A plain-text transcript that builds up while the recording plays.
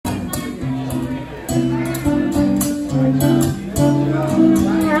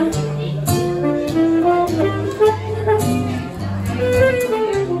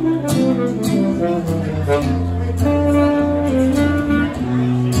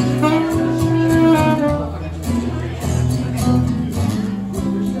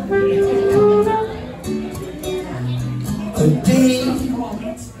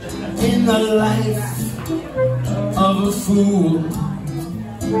fool.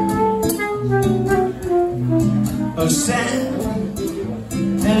 A sad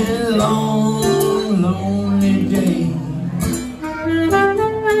and long, lonely day.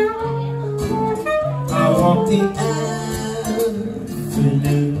 I walk the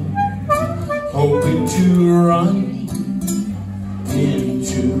avenue, hoping to run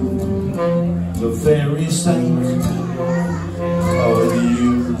into the very sight of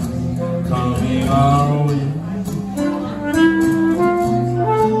you coming our way.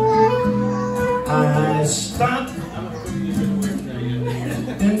 I stop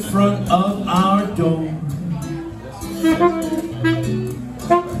in front of our door,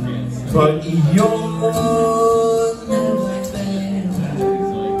 but you're never there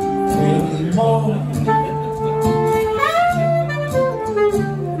anymore.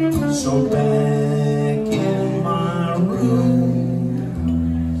 So back in my room,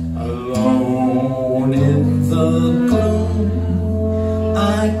 alone in the gloom, I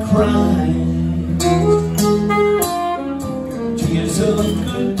cry tears of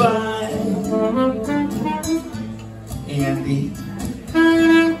goodbye, Andy.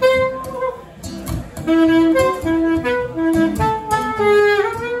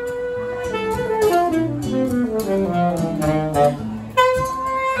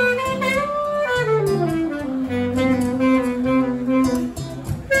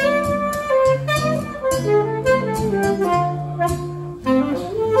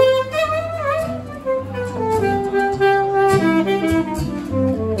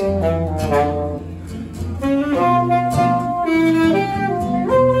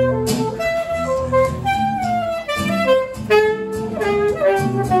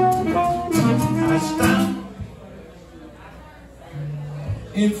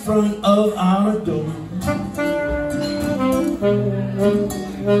 In front of our door,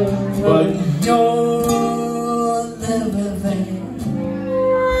 but you're never there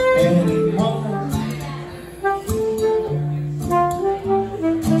anymore.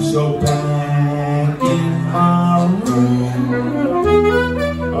 So back in my room,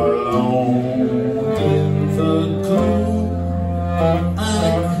 alone in the gloom, I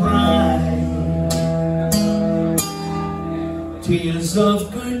cry tears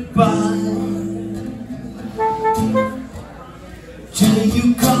of goodbye, till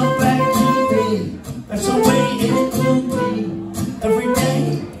you come back to me. That's the way it will be every day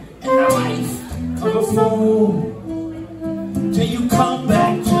in the life of a fool. Till you come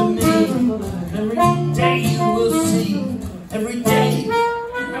back to me, every day you will see, every day in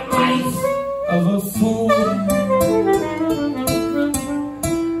the life of a fool.